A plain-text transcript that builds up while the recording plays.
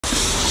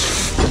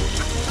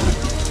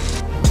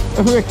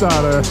Even weg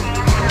daar.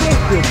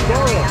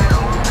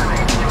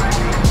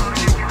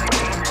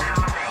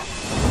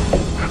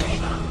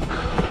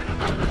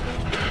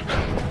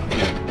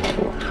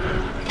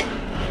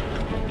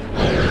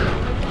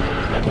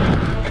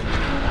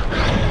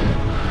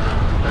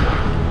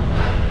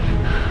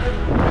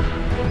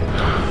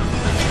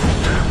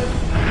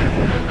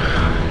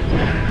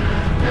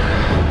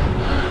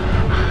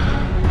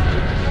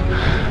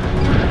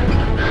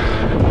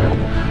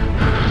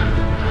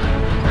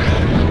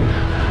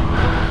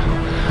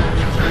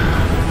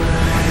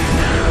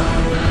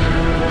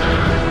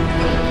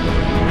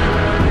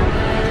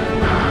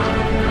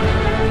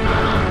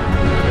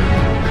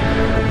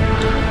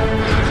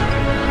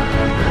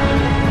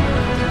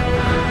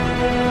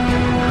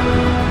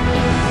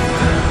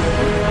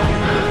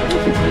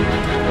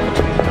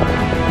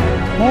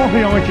 Morgen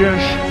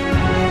jongetjes.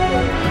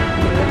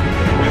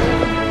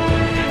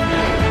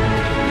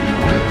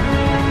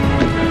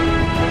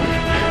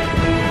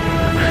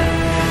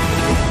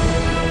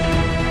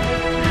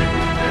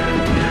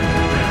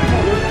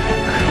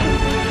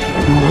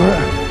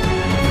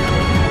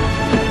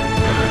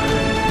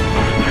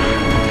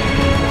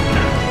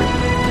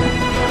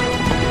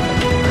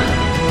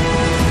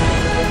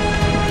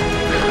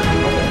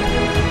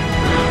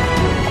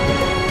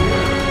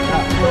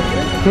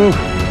 Goed.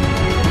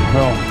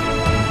 Wel.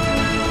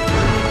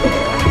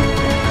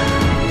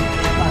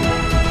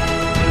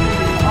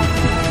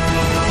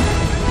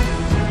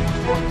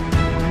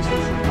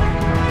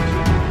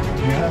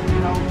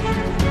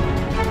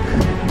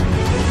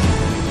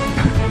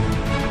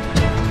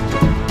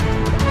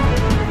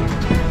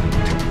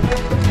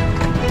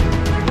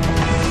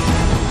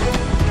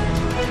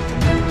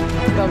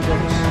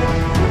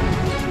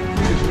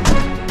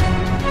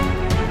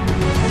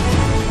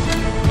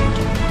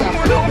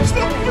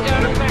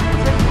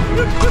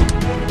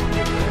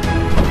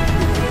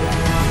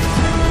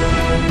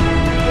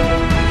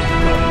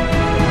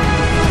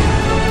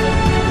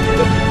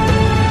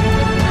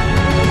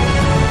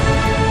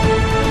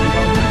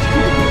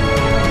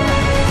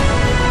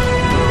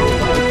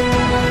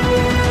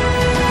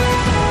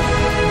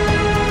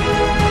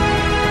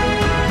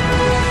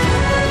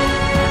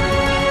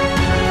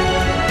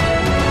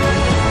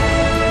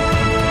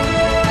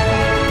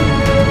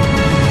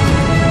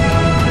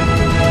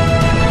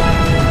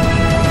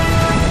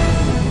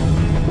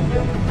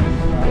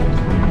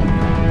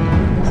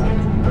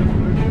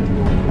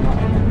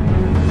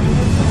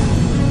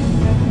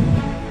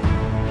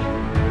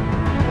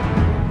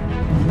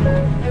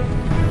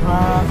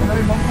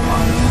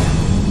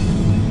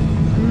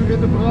 Schuur in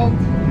de brand.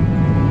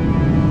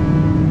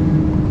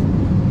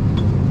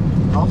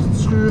 Als het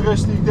schuur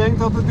is die ik denk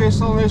dat het is,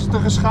 dan is het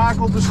een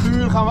geschakelde schuur.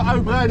 Dan gaan we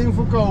uitbreiding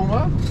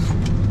voorkomen.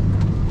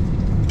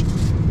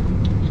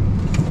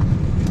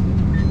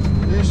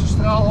 De eerste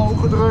straal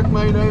hoge druk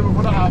meenemen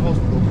voor de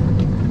aanvalsproef.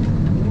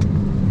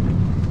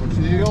 Ik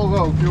zie hier al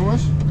rook,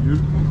 jongens. Jullie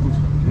doen goed.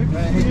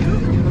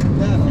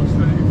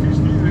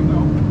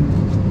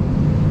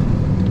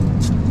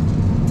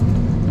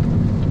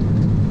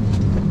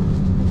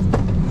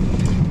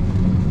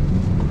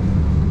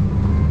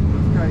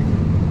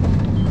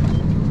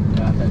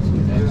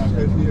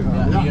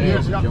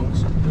 Ja.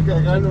 Oké,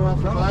 rij nog maar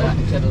voorbij. Ja,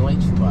 ik zet er nog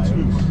eentje voorbij. Als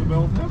jullie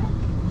gemeld hebben,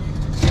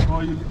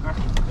 dan jullie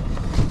achter.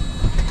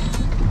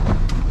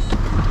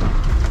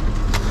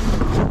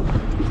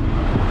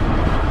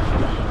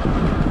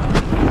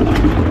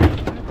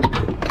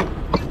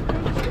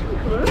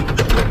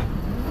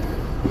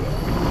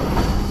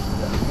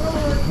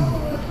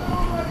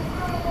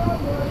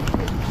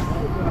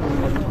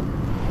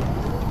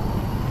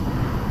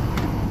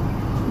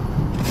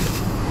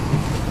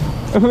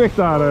 Even weg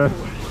daar.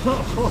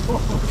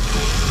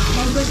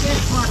 Dan ben ik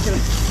echt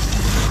makkelijk.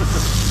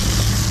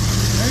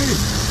 Hey.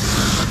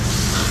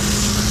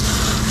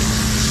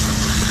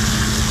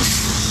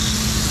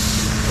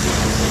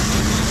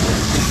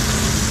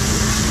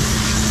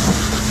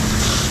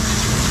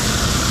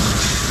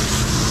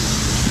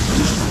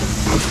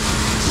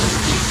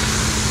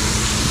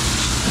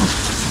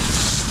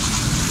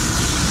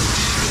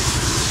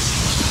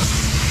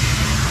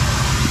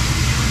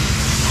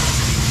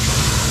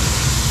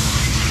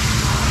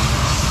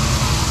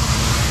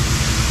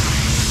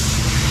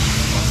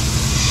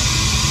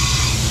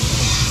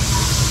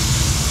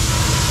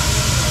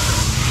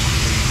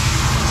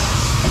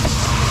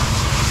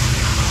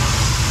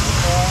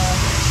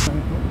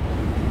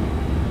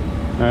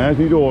 Nee, hij is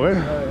niet door, hè?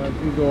 Nee, hij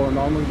is niet door. Aan de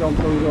andere kant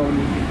sowieso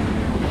niet.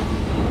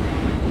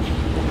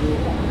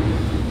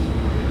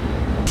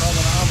 We gaan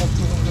een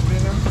avondtoer naar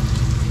binnen.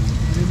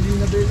 Die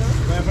naar binnen.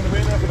 Even naar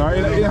binnen.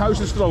 Nou, in huis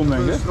de stroom,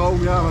 denk ik. De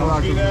stroom, ja, maar dan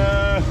laat ik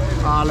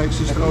Alex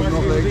is stroom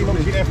nog leeg. Iemand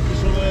misschien even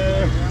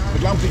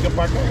het lampje kan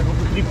pakken en op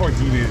het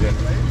tripodje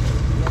neerzetten.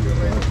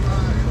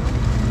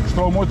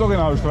 Stroom moet toch in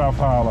huis eraf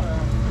halen.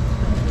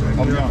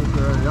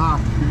 Ja,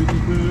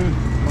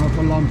 maar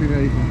van lampje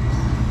regelen.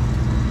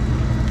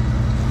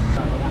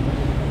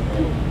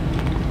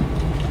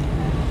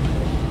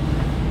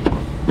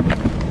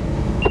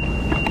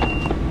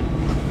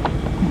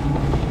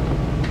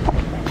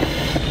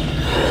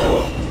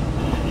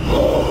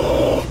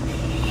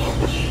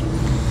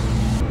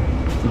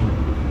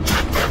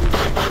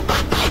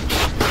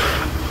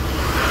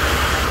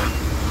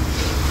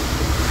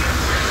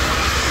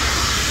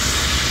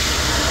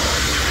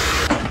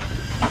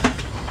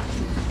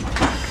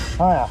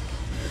 Oh ja.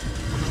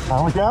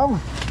 Nou, met jou?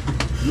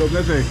 Die loopt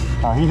net weg.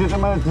 Nou, hier zit een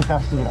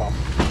meldingskast hier af.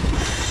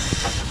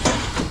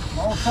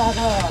 Oh, gaat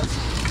eruit.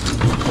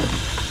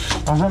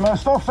 Dat is een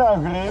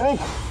stofzuiger, Erik.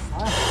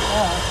 Ja,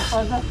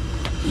 dat is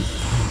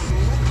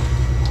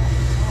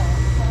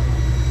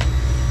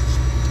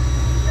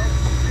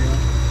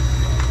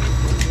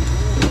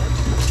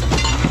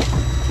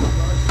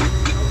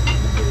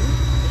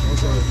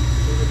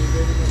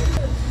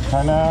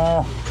En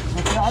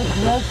wat is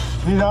uitgezet?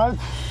 Niet uit.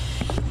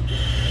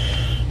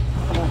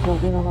 Dan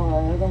komt hij nog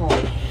maar helemaal.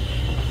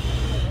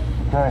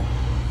 Oké.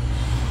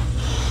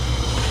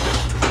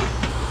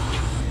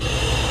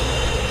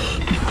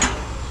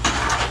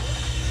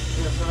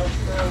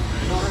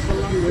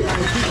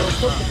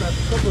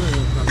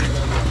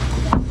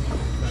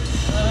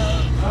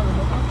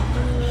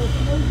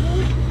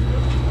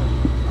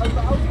 Uit de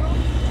auto?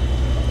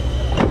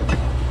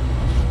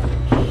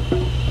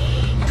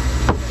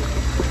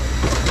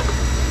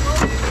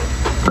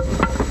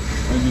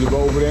 En die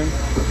erbovenin.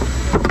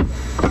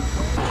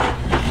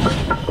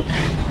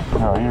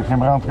 Nou, hier is geen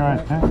brand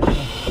geweest, hè?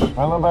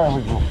 Wel een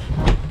barbecue.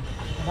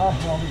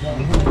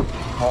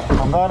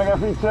 Vandaar nog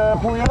even iets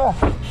poeieren.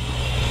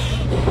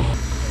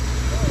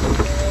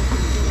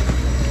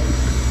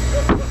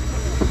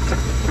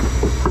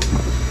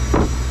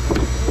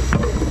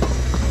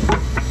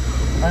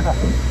 Kijk daar.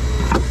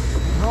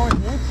 Nooit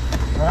niet.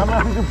 We gaan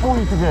even een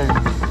poeier te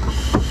geven.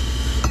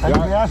 Kijk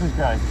je juist eens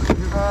kijken. Dit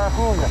is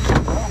gooien.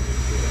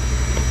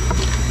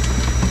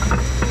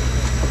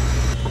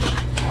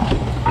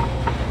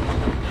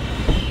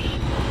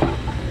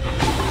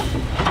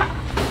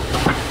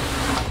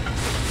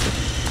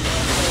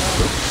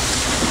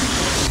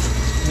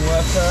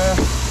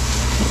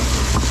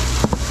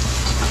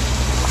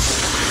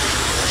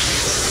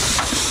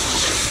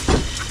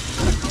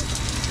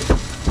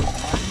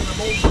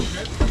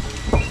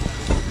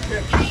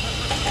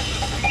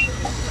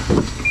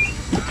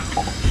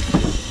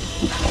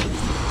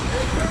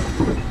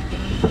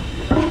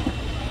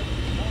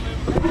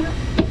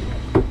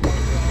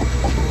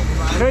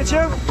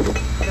 Geertje?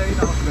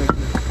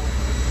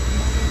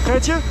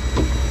 Geertje?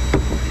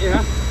 Ja.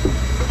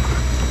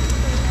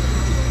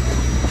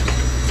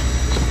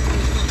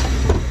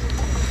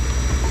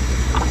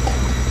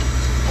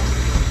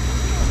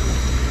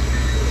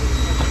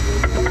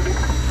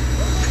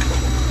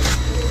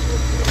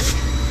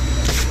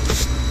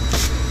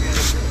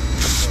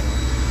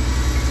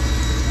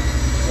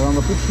 We gaan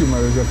de poetsen, maar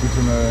dus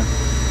even een...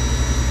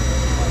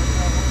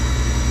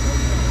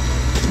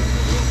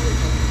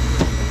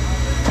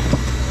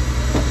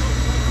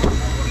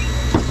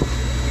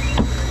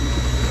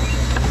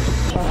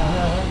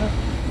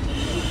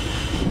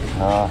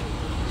 Ja.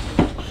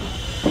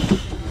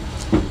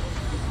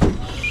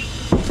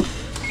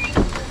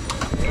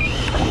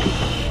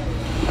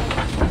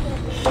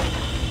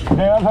 Ik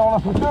denk dat er wel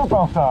een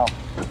frituurpan staat.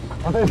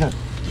 Wat is het?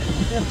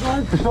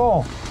 Een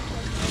pistool.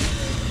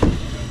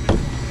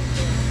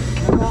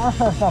 Met een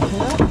afzetstapje,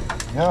 hè?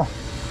 Ja.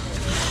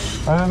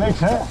 Maar dat is niks,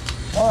 hè?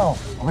 Oh,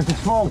 of is het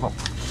gesmolten?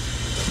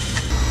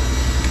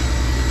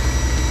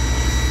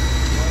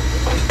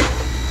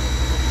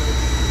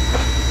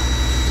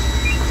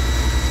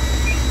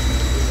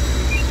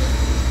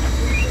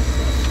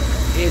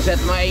 Je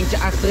zet maar eentje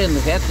achterin,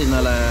 gered in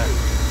de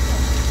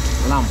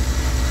lamp.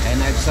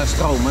 En extra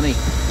stroom, maar niet.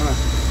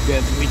 Je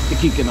hebt een beetje te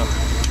kieken nog.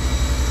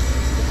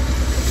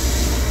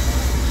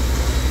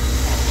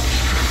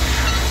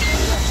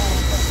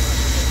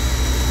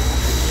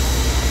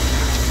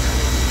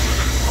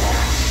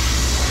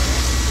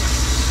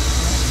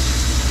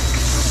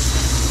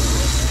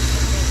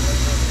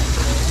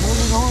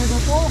 Hoor je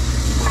dat toch?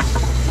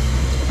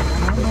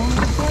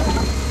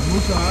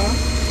 Moet daar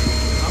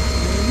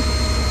achterin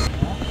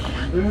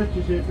een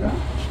hutje zitten.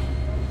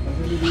 Dan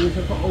zullen die eens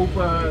even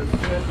open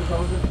zetten, zo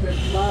dat het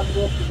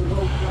ventilator op de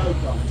rook eruit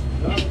kan.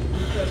 Ja, dat is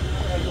niet echt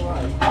kijken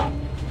wij.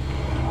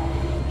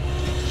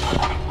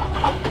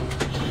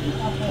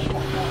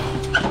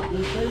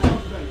 Dus geen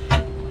afspraak.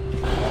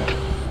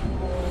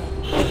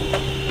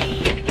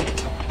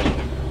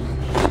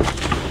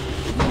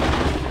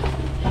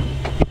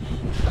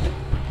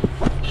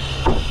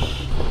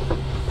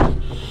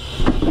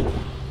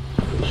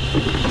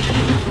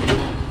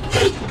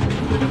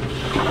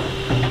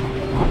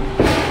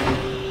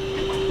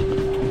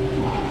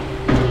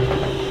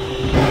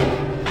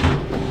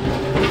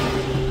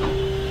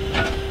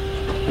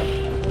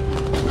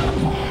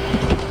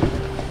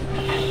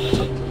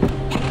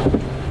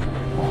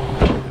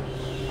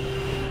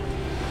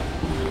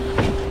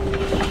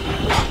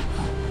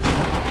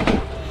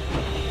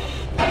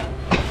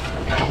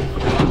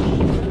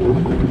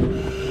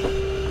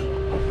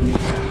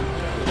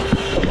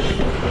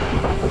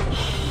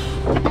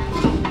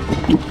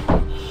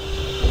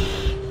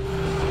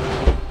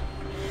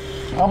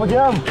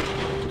 Albert-Jan. Even.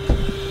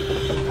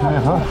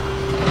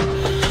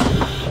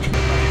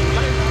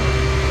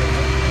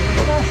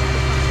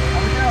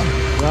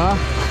 Ja?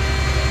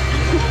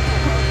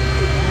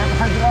 Je hebt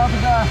geen draad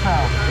daar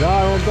staan. Ja,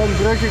 want dan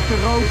druk ik de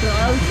rook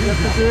eruit, je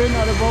hebt de deur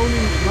naar de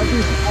woning, maar het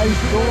is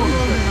ijsdorp.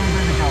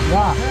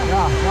 Ja,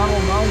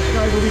 daarom nou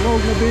krijgen we die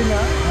rook naar binnen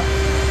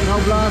en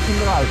nou blazen we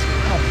hem eruit.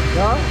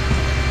 Ja?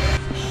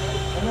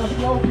 En dan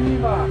sloop je hier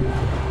maar.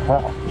 Ja.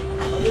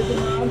 Dan is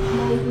hem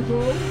aangesloten zo.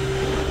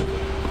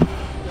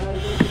 Kijk,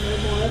 als we hem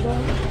helemaal hebben.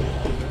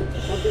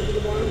 Dan zitten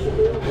de warmte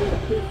beeld, als je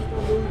het pisje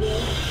kan doen zo.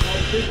 Nou,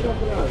 het pisje kan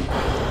eruit.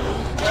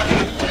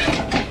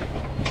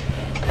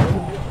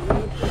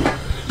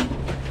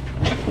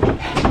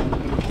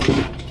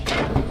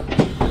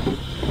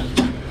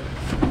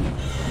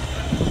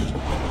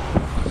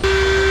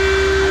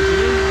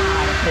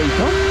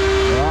 Ja,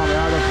 maar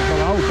ja, dat is van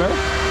hout, hè?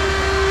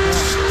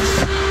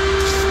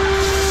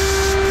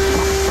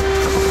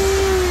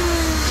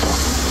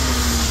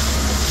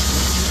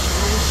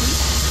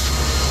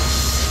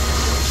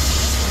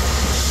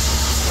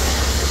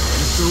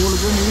 Hoe ik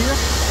hem hier?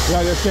 Ja,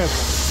 dat is het.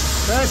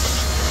 Kijk.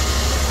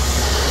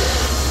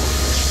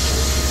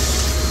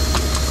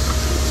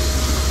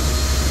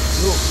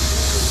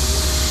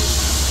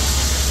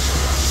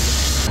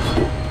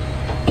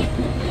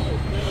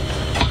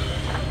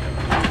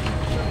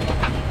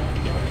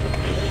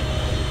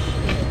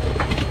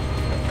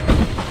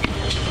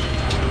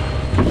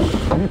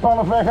 Die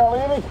pannen weghalen,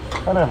 Erik?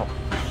 En even.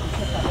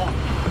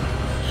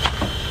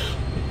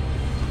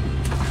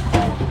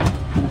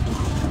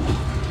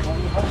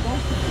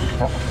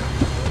 Ja.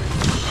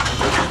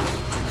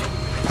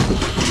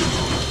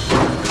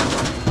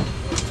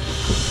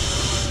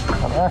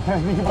 En echt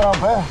heeft niet gebrand,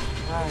 hè?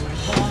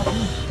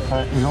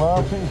 Nee,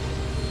 isolatie.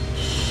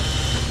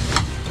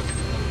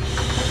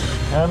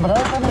 En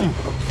bruikt er niet.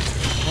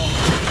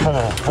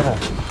 Verder.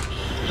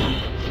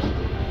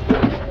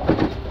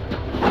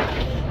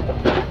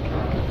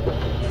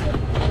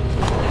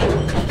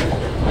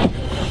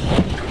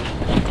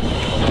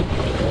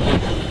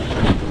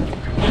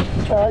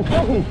 Ja, ik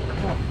zeg niet.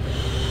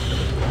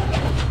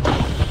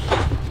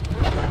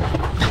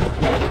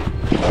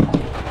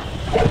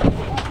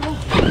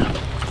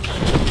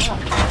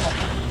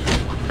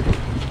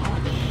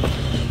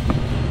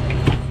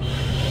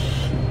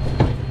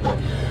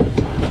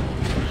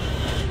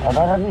 Nou,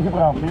 daar gaat niet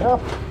gebrand, zie je dat?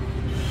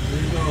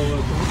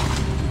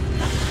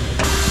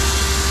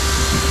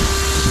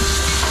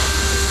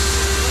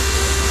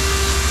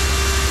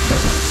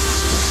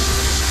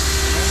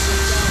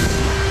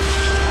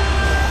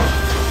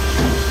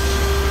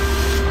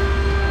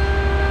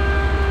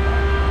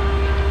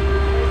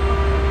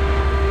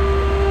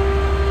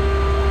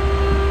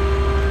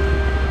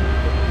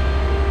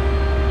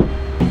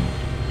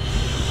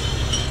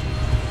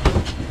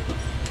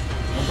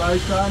 Wij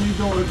staan niet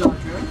door het dak,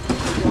 hè?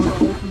 Gewoon de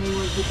opening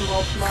zit er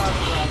wel slaap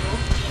staan, toch?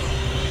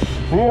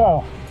 Zie je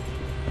al?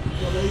 Het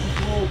is alleen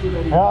gesmolten,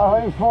 denk ik. Ja,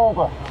 alleen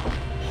smolten.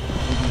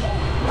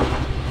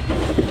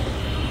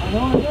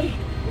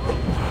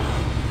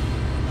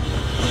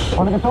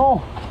 Vond ik het toe?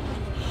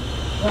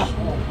 Ja.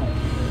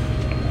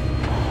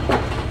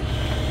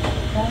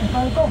 Ja, en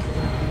ga je toch?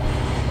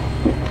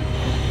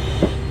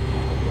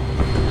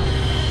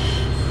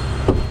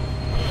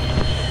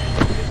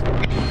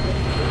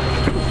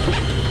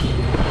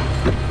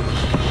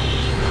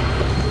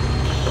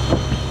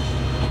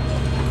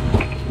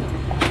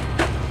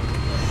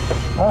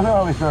 Daar zijn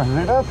al die stukken, zie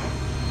je dat?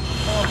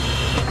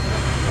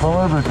 Gewoon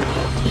hebben.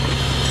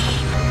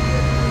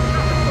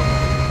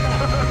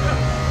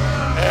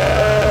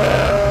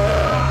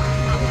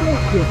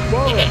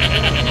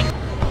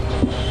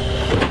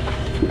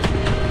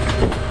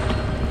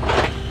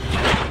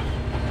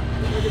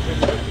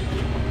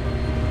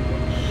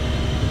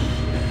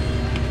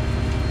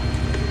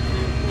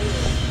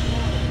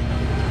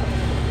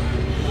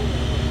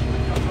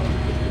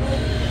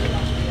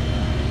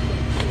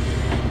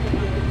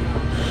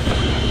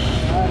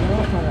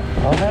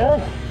 Oké.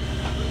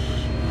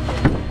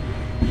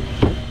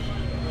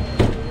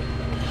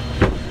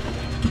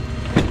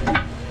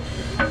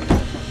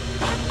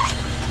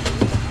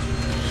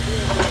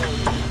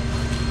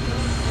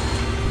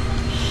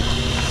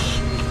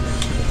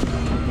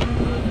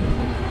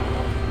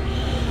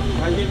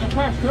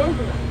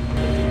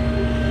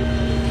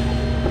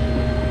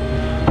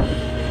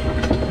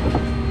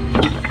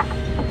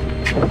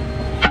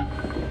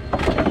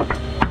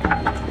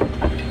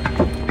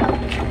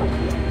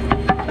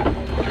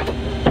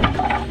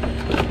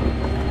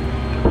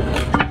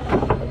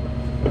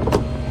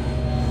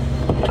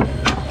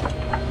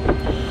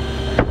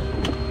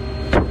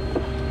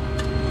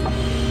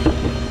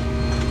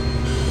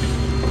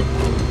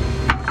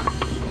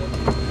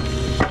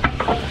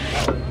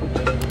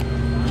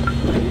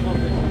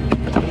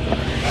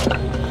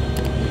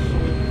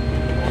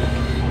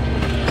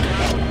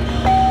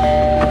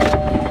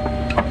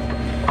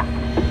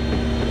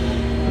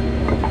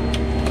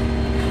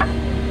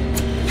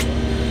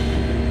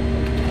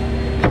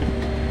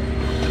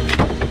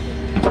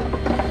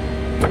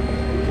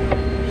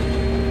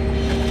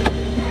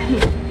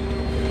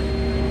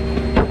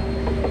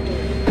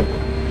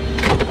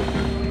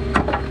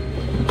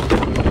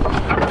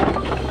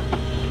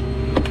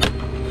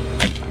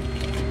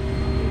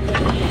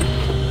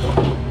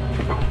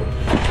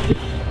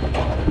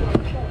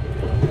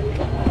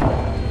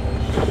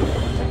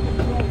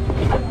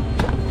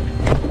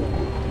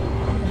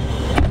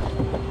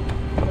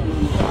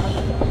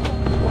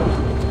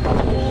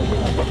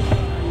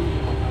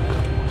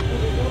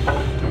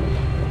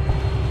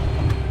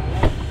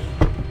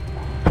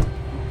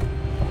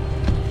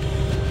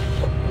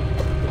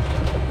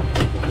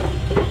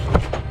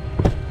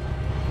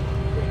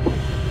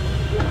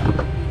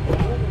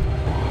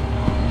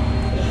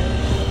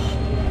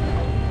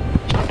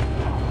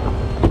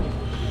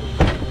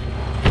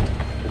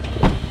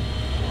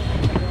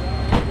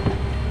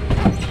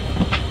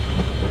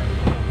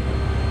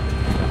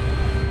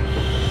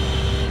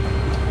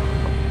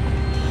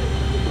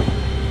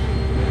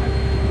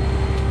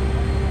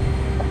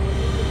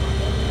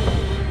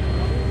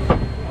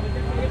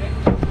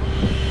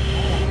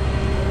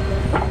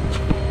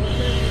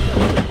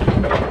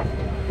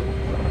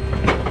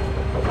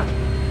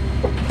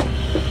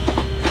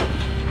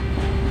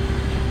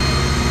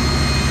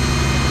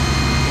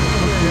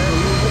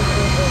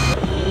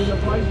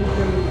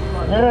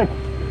 Erik.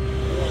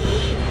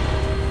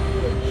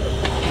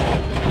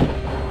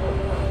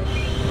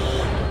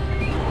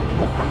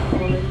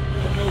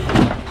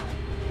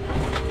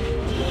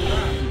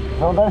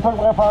 Zullen we deze ook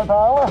maar even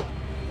uithalen?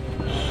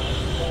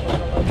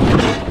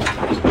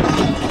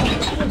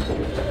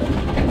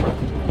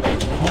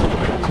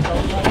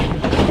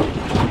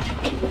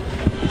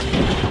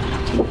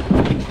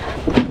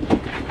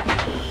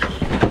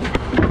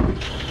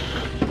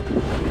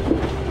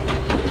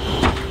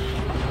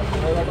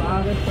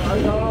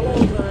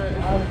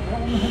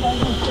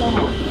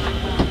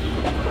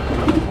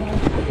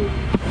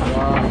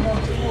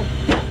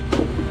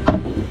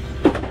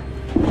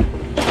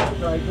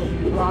 Kijk of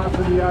die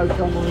platen die uit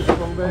kan, dan is het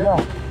dan weg. Ja.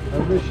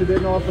 Dan wist je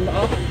dit nog van de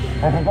af.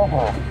 Heb je dat wel?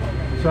 Wat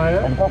zei je?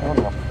 Heb je dat wel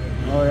nog?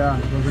 Oh ja,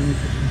 dat is niet.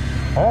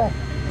 Hè?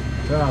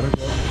 Ja, dat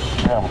klopt.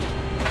 Ja.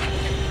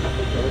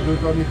 Dat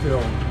doet wel niet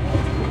veel.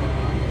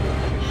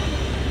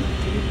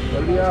 We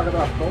hebben die jaar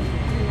gedacht, toch?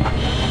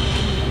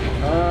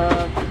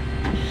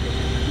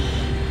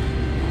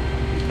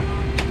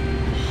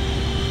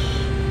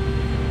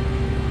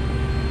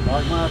 Maar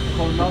ik maak het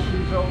gewoon nat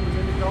hier zo aan de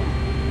binnenkant.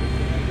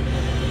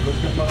 Dus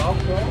het maar af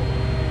zo.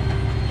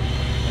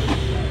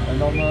 En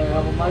dan, ja,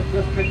 wat mij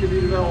betreft trekken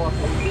die er wel af.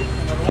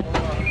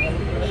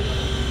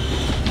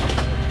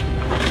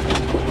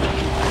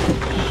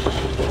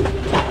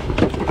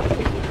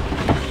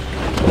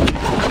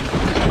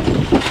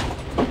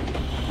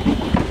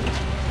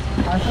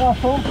 Hij is eraf,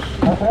 Tom.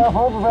 Hij is eraf,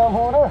 hoor,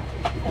 bevelvoerder.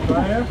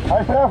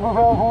 Hij is eraf,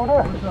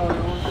 bevelvoerder. Zo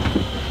jongens.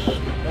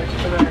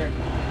 Extra werk.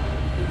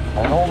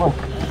 En onder.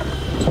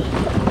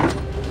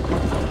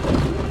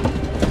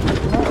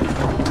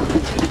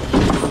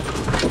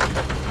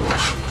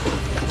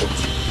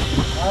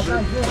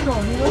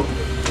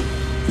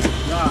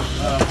 Ja,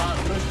 maar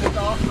dus dit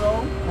af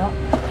zo. Ja.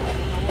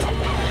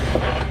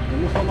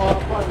 Er is allemaal een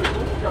aparte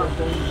koelkast,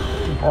 denk ik.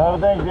 Ja,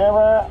 dat denk ik. Die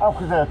hebben we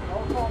afgezet.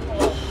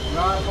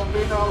 Ja, van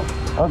binnen ook.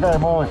 Oké,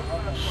 mooi.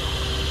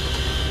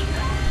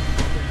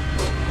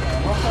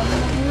 Wat dan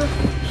hier?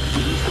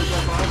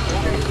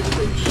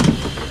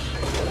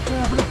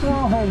 Even de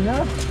straal heen,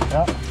 ja?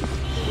 Ja.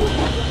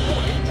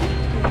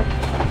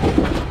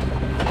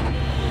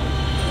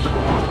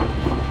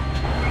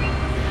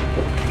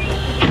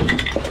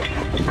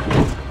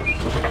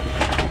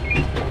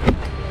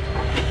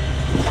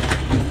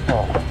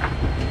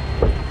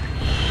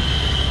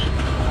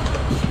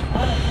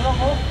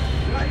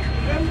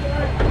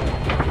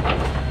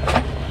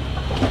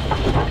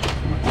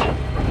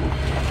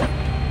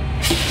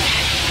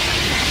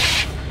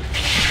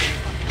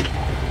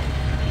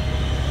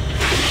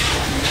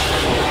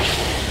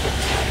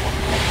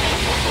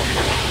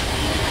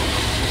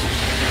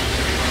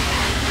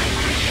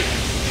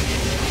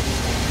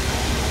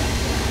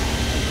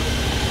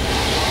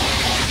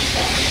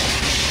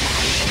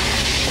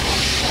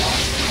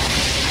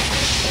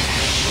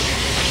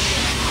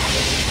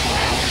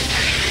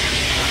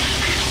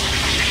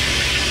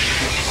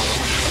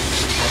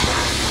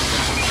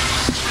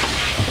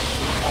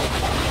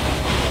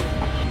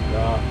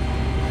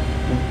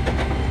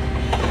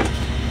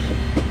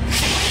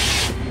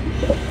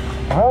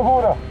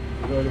 Welvoerder,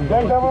 ik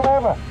denk dat we hem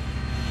hebben.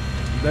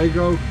 Denk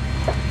ook.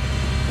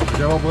 Ik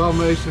heb al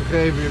brandmeester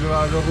gegeven, jullie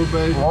waren zo goed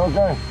bezig.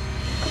 Oké.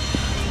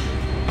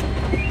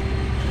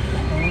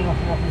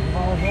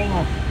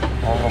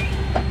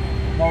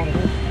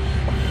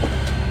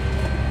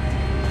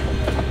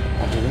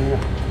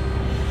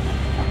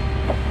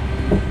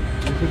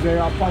 Dus ik deed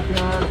apart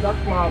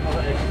dakplaat nog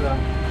extra.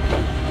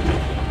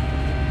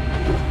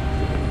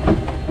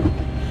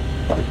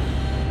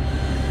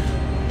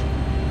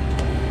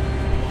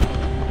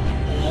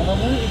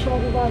 Ik zal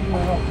het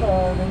uitleggen nog,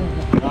 denk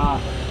ik. Ja.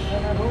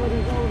 En dan hoor je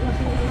zo dat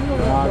je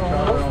Ja, ik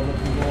zou wel dat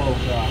die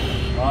doorloopt, ja.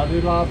 Maar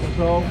die laten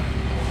zo.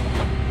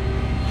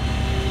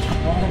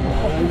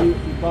 Die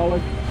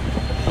balk.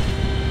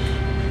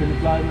 In de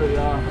kleine,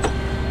 ja.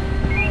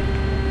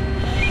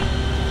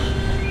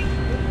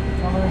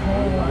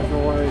 Hij is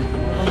wel heet.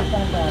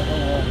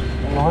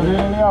 Dan worden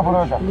jullie niet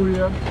afrukken.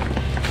 Groeien.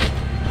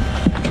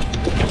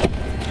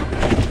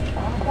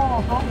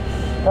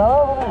 Ja,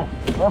 dat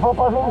niet. Even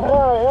pas in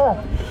draaien, hè?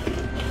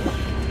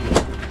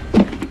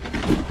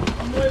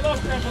 Moet je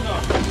lostrekken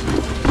dan?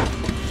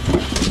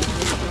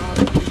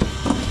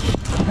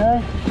 Oké,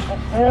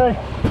 Erik.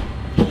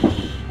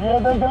 Hier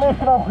heeft denk ik de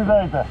lichtknop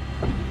gezeten.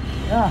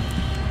 Ja.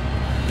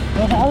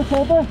 Even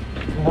uitzetten?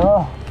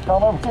 Ja,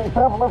 kan even, ik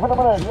trap hem even naar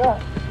beneden, ja?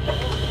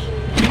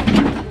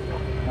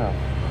 Ja.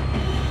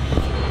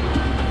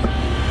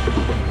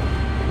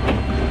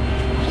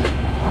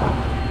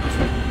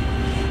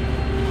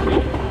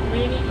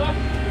 Ben je niet vast?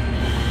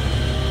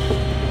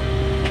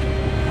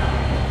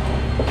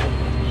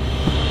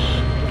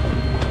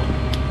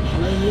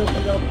 Nee, niet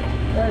op dat.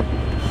 Kijk.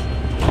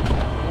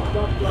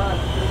 Dat klaar.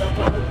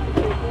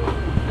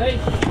 Nee.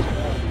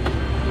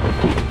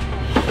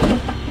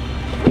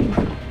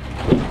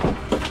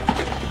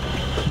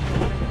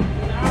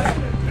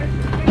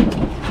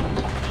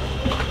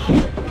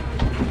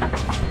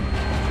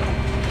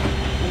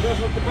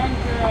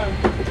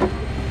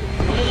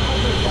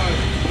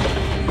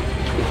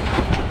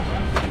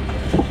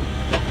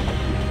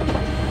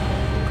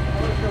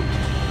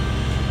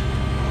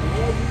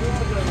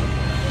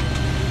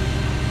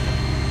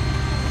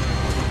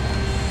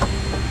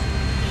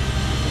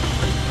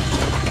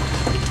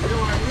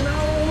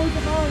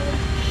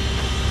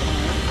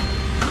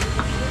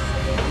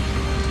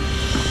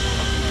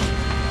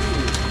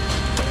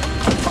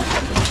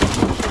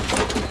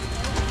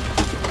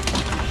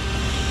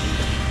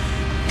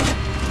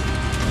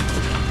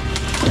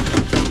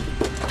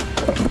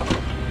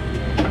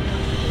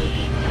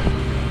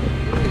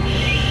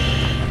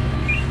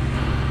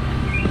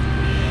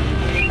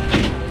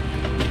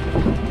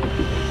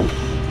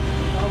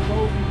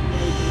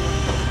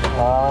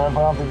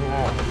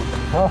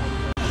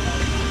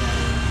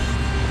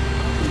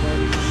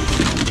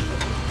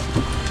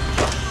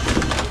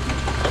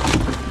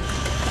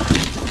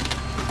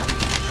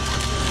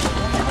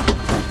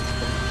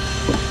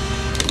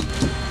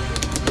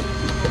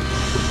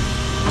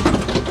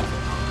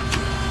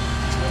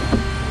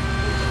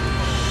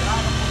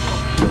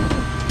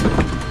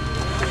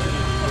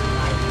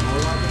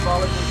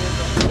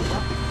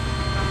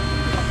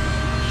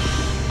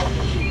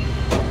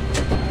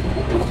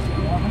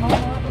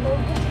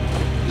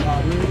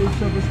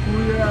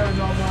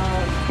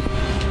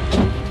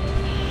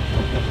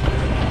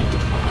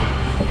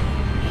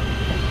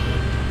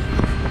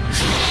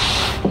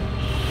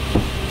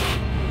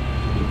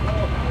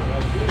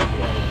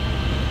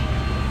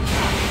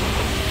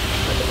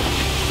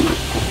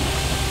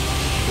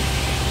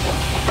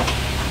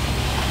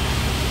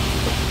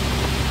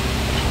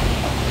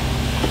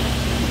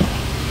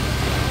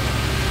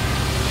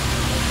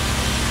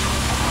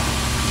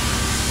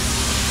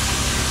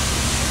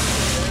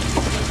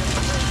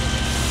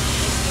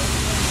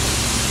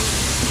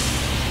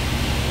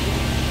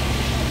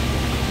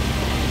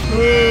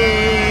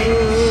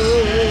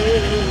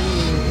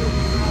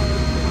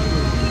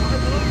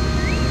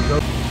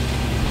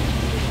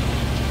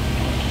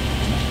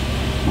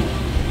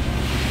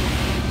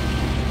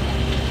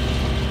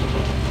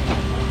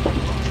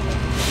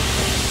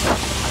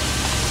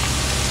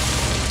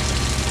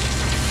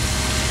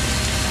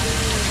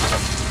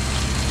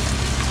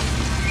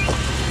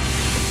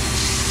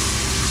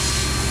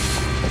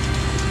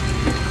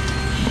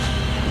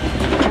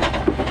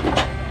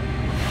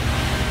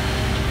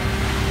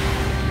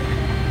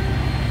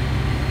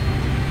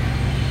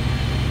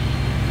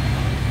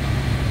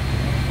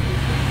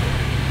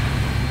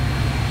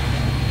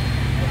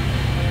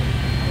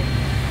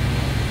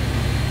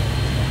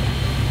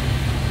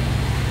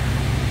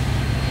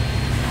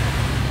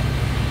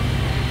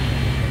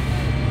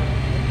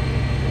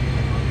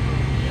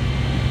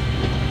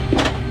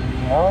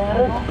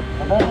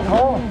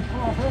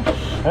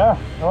 Ja,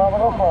 dan gaan we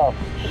nog wat.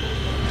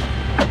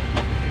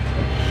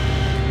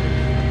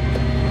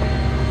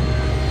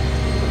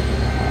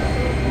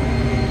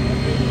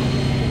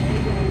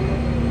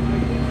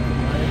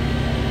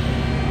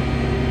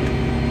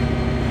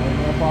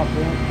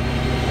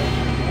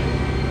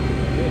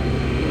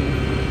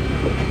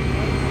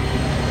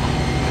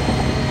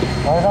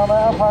 Wij gaan mij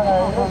afhangen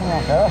even.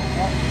 Ja.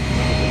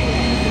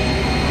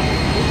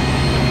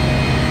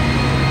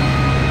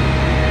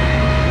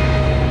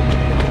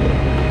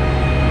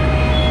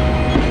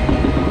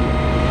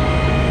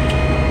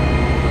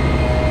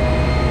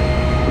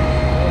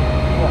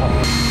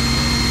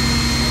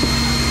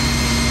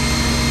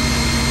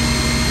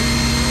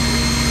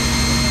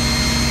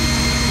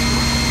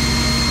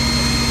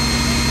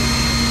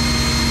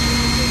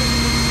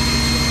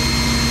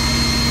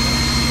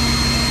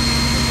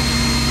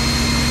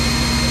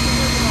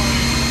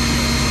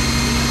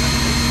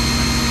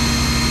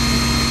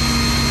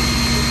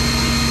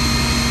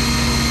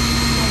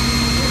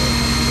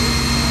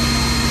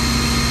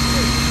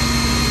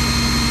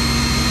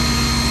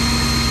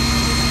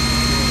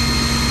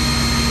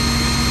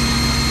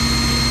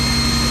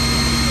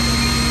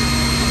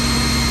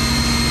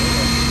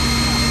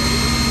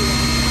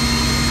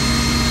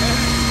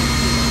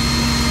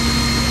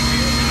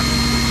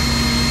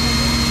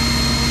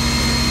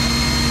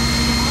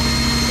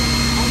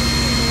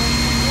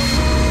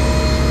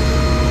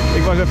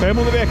 Ik was even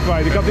helemaal de weg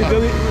kwijt. Ik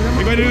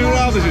weet niet hoe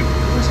laat is het.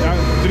 Ja,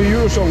 3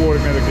 uur of zo hoor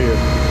ik net een keer.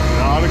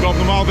 Ja, dat klopt.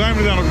 Normaal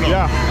duimen we dan ook nog.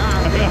 Ja.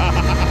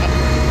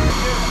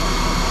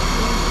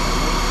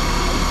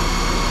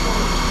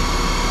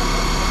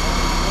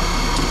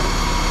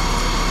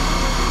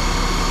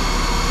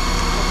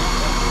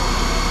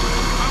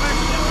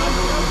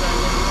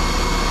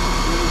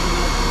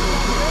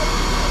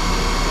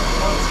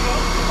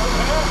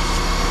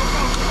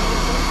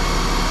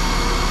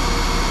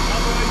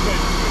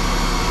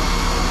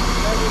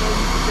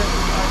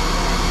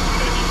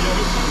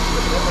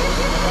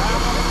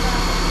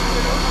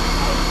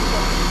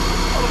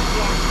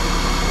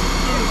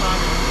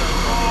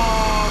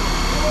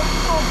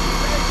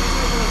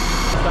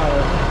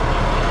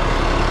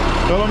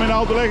 Zullen we hem in de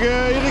auto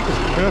leggen, Erik?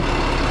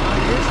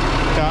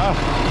 Ja.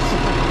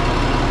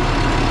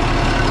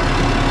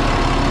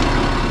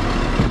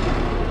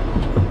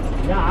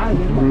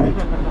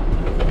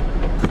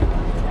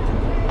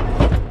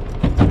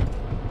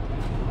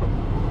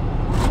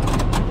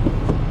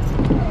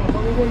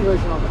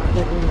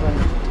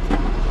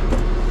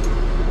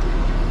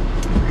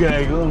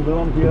 Kijk, een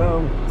brandje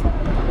aan.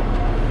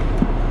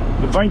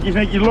 De bandjes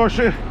netjes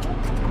lossen.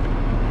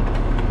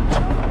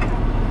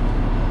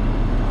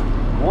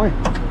 Mooi.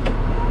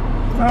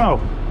 Nou,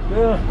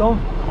 Keurig, Tom.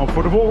 op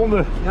voor de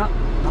volgende. Ja,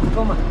 laten we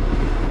komen.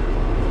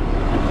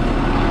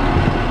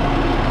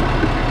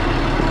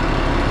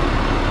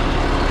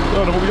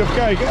 Zo, dan moet je even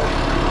kijken.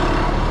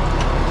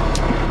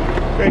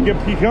 Kijk, ik heb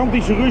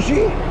gigantische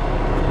ruzie.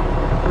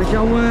 Met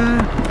jouw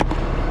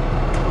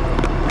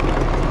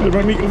Met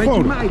mijn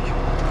microfoon. met je mic.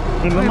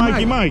 Met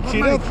mijn Mike,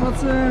 zie je dat?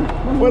 What's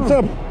What's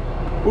up?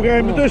 Hoe ga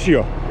je me tussen,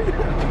 joh?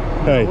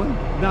 Hey.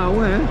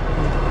 Nou, hè?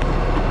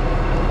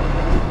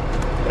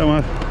 Ja,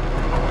 maar.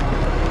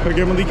 Ga ik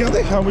helemaal die kant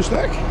in? Hou me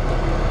strak.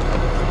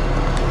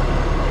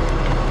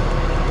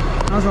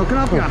 Dat is wel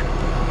knap, ja.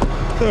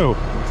 Zo.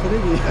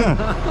 Ja.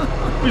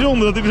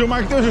 Bijzonder dat hij er zo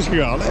makkelijk tussen is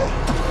gegaan, hè?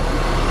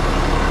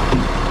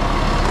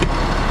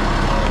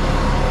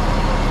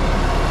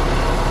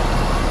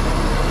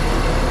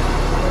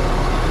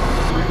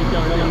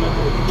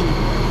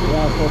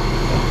 Ja, top.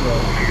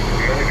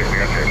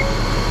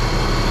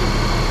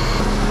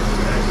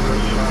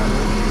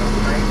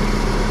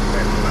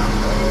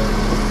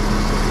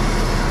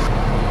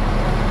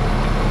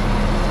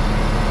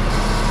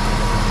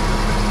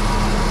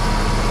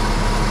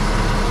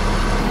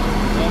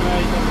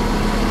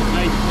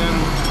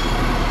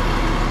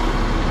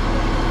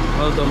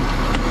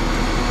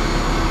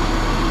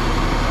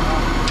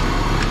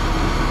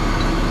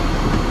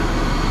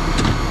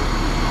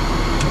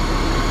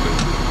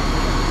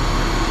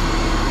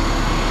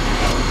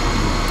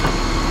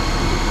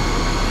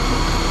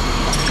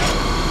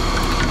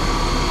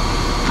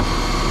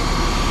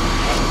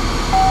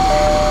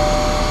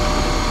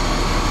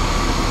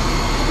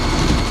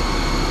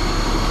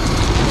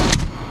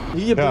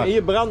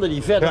 Hier brandde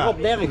die verderop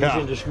nergens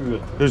in de schuur.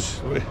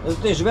 Dus... Het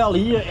is wel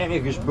hier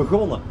ergens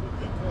begonnen.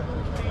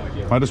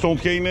 Maar er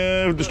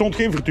stond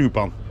geen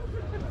frituurpan?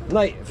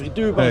 Nee,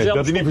 frituurpan zelf.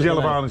 Dat hij niet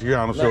vanzelf aan is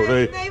gegaan of zo.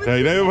 Nee, we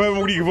hebben hem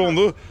ook niet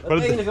gevonden.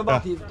 Het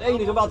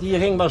enige wat hier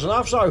hing was een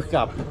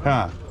afzuigkap.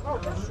 Ja,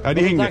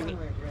 die hing er.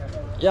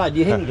 Ja,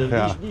 die hing er.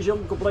 Ja. Die is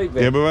helemaal compleet weg.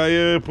 Die hebben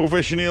wij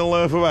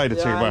professioneel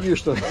verwijderd, zeg maar. Ja,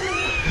 juist toch. Dan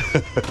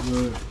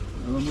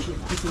moet ik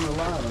goed in de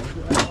laden.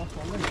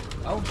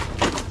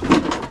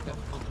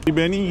 Die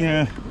ben niet.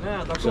 Ja,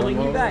 daar zit ik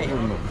niet bij.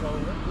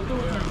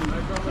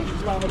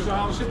 Laten we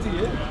samen zitten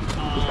hier.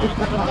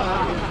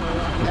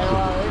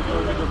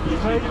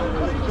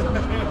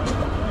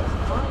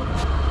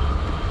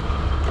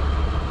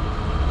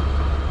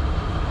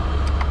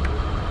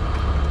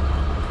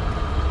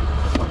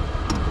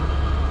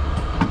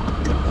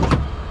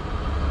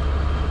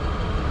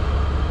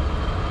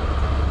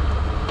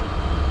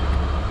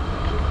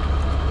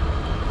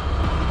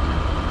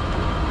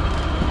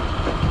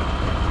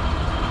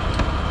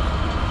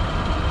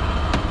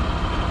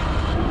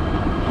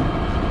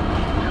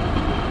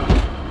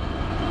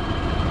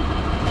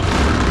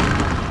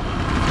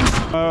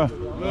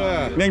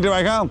 Ik denk dat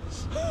wij gaan.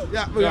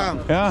 Ja, we gaan.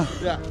 Ja?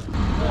 Ja.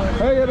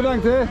 Hey,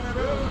 bedankt hè.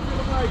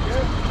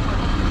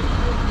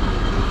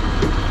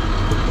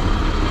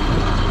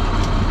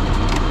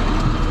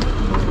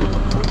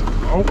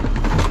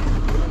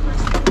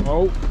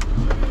 Oh.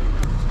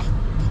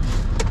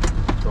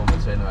 Kom met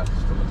zenuwachtig,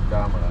 kom met de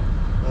camera.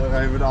 Dan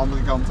rijden we de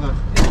andere kant terug.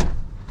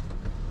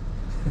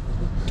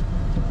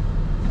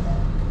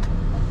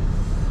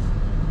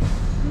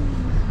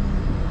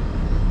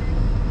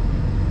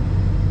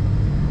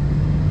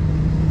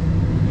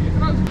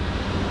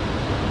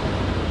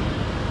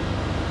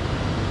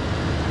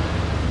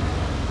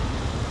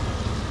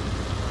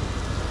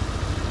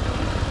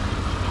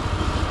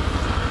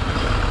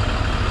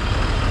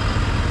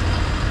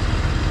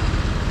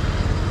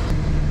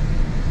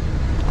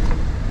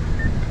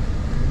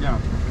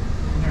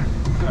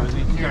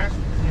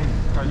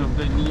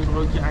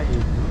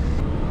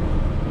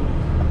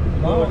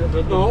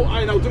 Nou, als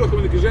je nou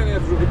terugkomt in de kazerne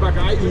even zo'n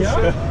bakken ijzers. Ja?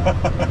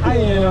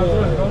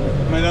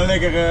 Maar dan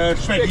lekker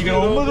zwet hij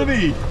eronder of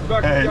niet?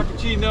 Bakken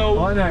cappuccino.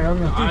 Oh nee, ook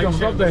nog tijd om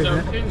het op te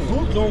eten.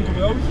 Goed dronken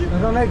broodje. Dat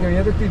is wel lekker, je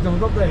hebt ook tijd om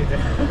het op te eten.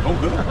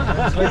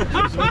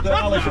 Dat is met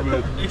alles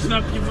gebeurd. Ik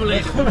snap je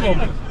volledig.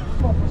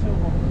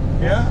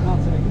 Ja?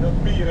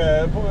 Dat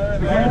bier voor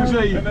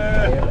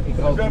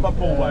een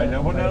zwembadpool bij.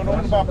 Dan wordt er nog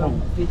een badpool.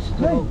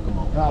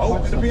 Oh,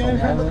 en dan ben je een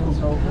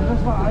zwembadpool. Dat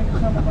is waar, eigen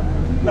zwembadpool.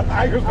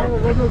 Eigen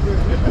zwembadpool.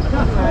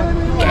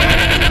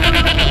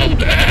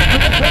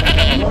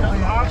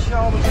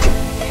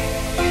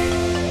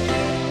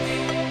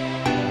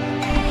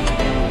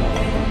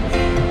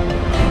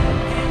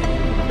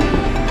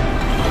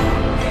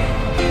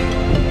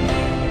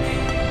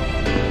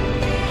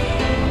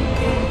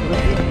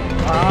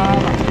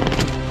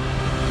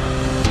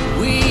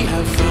 We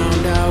have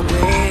found our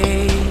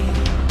way.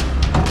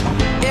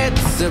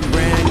 It's a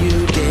brand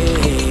new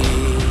day.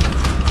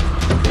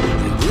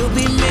 And we'll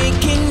be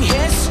making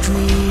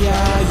history.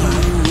 Are you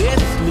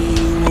with me?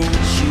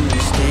 Won't you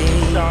stay?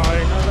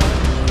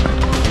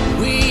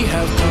 We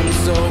have come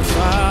so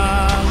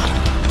far.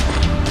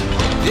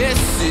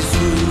 This is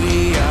who we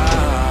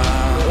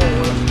are.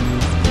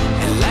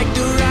 And like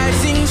the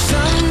rising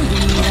sun,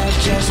 we have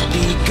just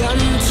begun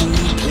to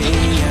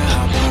play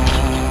our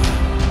part.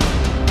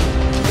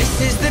 This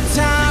is the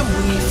time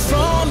we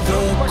form the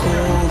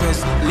chorus.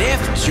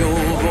 Lift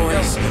your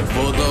voice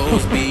for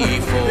those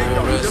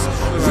before us.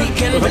 We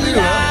can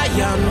rely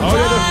on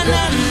one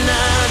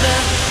another.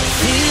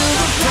 Feel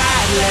the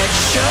pride, let's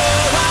show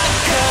our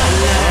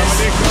colors.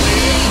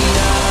 We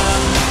are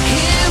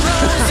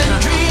heroes and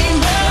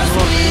dreamers.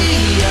 We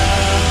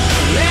are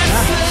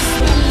restless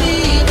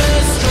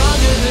believers,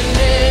 stronger than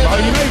ever.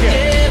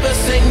 Never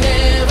say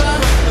never.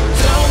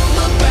 Don't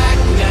look back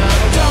now.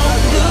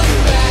 Don't look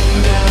back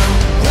now.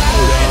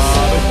 Rise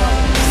up,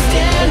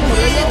 stand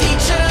with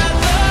each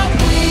other.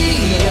 We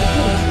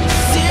are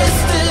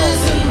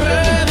sisters and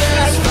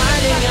brothers,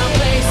 finding our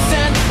place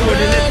and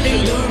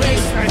running the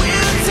race.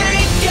 We'll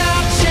take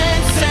our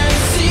chance and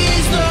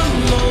seize the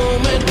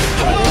moment.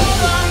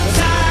 Hold on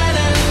tight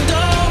and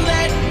don't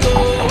let go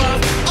of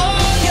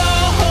all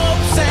your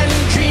hopes and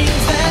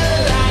dreams that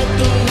light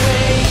the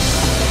way.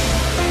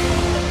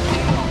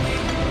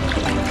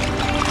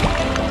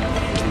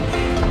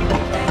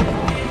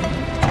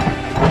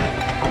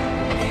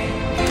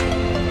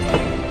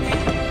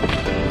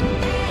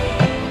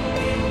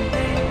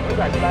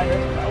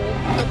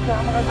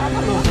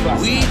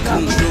 We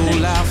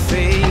control our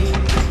fate.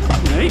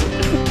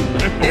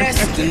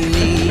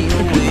 Destiny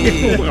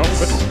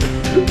awaits.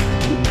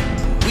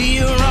 We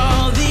are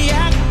all the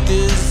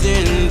actors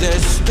in the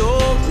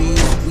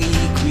stories we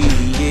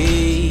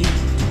create.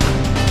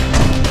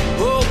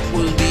 Hope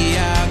will be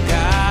our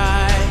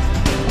guide.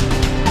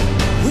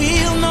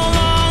 We'll no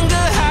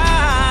longer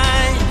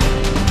hide.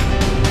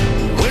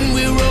 When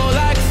we roll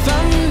like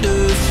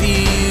thunder,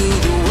 feel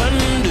the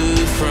wonder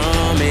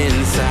from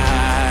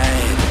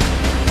inside.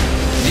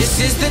 This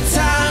is the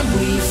time.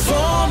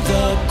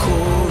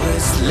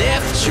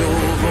 your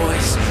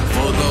voice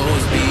for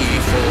those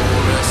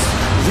before us.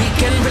 We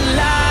can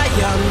rely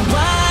on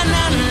one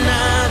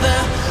another.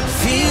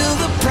 Feel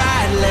the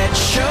pride, let's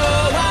show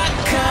our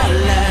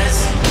colors.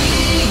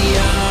 We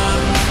are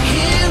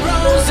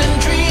heroes and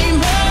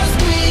dreamers.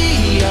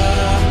 We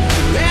are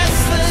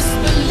restless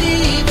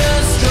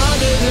believers,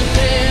 stronger than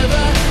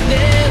ever.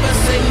 Never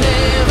say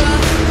never.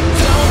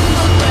 Don't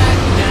look back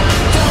now.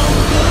 Don't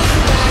look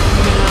back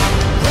now.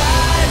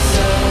 Rise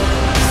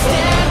up,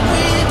 stand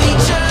with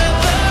each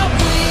other.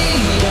 We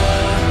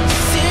are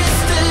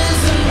sisters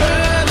and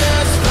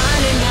brothers,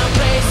 finding our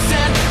place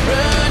and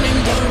running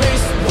the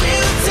race.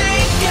 We'll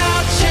take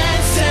our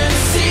chance and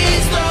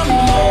seize the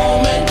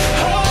moment.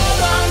 Hold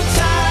on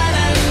tight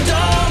and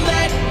don't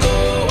let go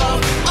of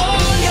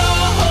all your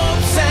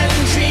hopes and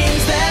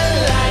dreams that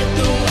light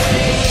the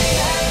way.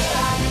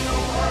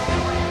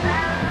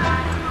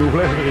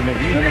 Hoeveel leggen erin, denk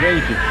je? Een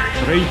reetje.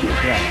 Een reetje,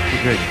 ja,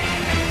 oké.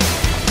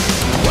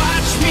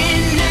 Watch me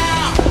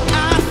now,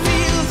 I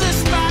feel the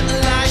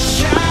spotlight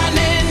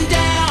shining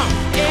down.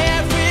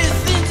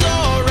 Everything's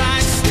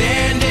alright,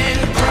 standing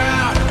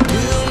proud.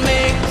 We'll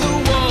make the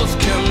walls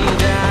come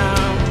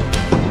down.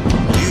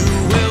 You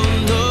will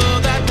know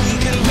that we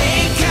can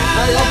make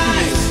our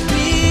lives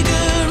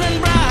bigger and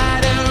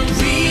brighter.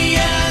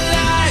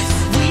 Realize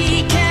we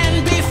can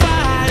be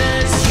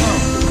fighters. You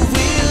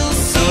will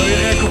see we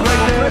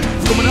were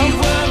born to be.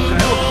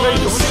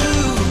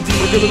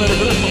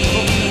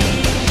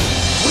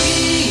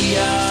 We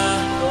are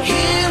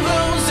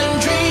heroes and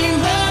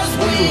dreamers.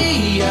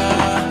 We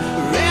are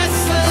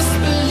restless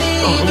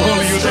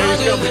believers,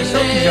 stronger than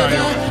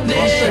ever.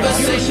 Never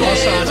say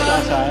never.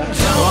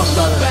 Don't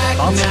look back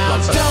now.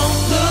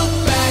 Don't